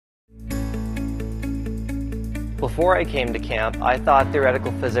Before I came to camp, I thought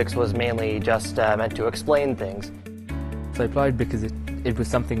theoretical physics was mainly just meant to explain things. So I applied because it was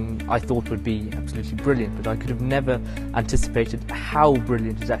something I thought would be absolutely brilliant, but I could have never anticipated how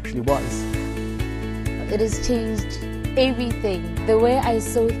brilliant it actually was. It has changed everything. The way I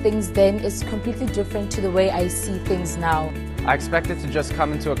saw things then is completely different to the way I see things now. I expected to just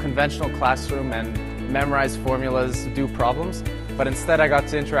come into a conventional classroom and memorize formulas, do problems, but instead I got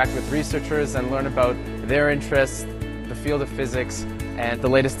to interact with researchers and learn about their interests, the field of physics, and the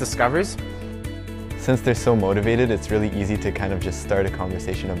latest discoveries. Since they're so motivated, it's really easy to kind of just start a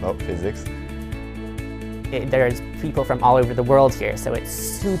conversation about physics. There's people from all over the world here, so it's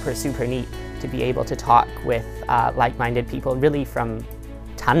super neat to be able to talk with like-minded people, really from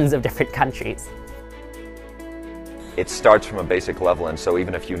tons of different countries. It starts from a basic level, and so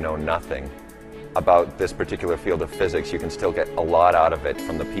even if you know nothing about this particular field of physics, you can still get a lot out of it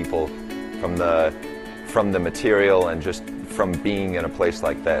from the people, from the material, and just from being in a place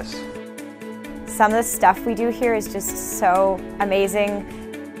like this. Some of the stuff we do here is just so amazing.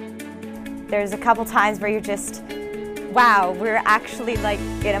 There's a couple times where you're just, wow, we're actually like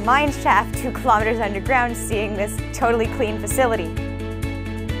in a mine shaft 2 kilometers underground seeing this totally clean facility.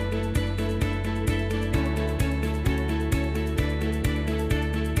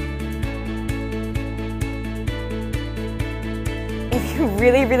 If you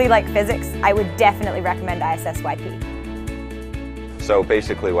really like physics, I would definitely recommend ISSYP. So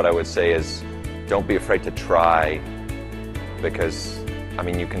basically what I would say is, don't be afraid to try, because, I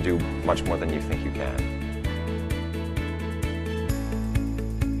mean, you can do much more than you think you can.